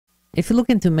if you're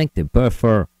looking to make the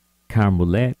perfect crème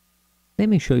brulee, let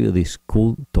me show you this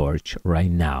cool torch right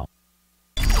now.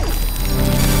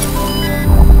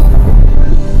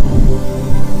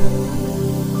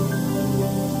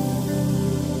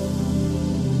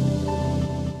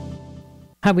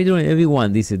 How we doing,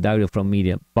 everyone? This is Dario from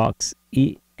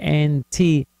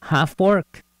MEDIABOXENT. Half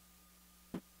work.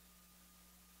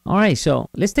 All right, so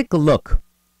let's take a look.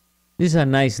 This is a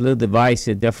nice little device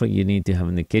that definitely you need to have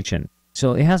in the kitchen.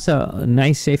 So it has a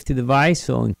nice safety device,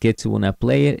 so in case you want to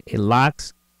play it, it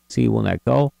locks, so you won't let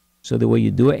go. So the way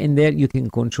you do it in there, you can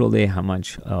control how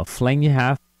much flame you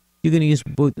have. You're going to use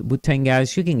butane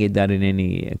gas. You can get that in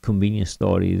any convenience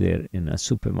store, either in a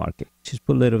supermarket. Just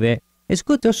put a little bit. It's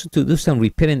good also to do some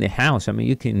repair in the house. I mean,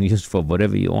 you can use for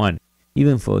whatever you want,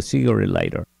 even for a cigarette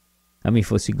lighter. I mean,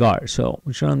 for cigar. So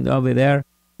which one over there?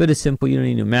 Very simple. You don't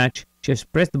need to match. Just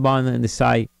press the button on the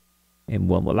side, and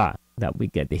voila, that we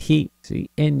get the heat. See,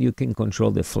 and you can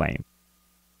control the flame.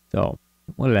 So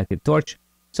more like a torch.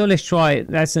 So let's try it.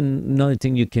 That's another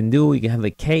thing you can do. You can have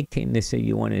a cake, and they say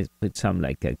you want to put some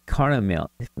like a caramel.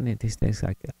 This tastes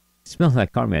like it smells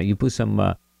like caramel. You put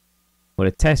some. For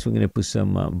the test, we're going to put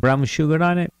some brown sugar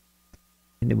on it,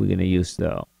 and then we're going to use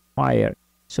the fire.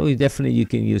 So you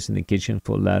can use in the kitchen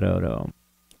for a lot of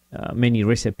many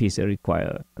recipes that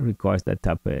requires that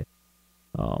type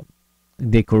of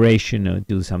decoration or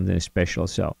do something special.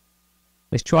 So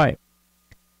let's try it.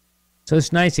 So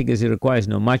it's nice because it requires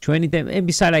not much or anything. And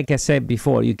besides, like I said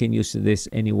before, you can use this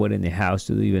anywhere in the house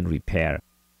to do even repair.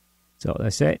 So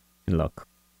that's it. And look,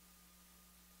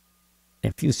 in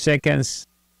a few seconds,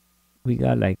 we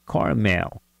got like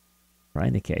caramel right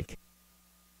in the cake.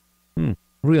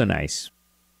 Real nice.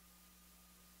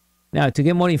 Now, to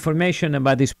get more information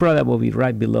about this product, will be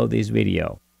right below this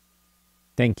video.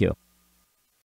 Thank you.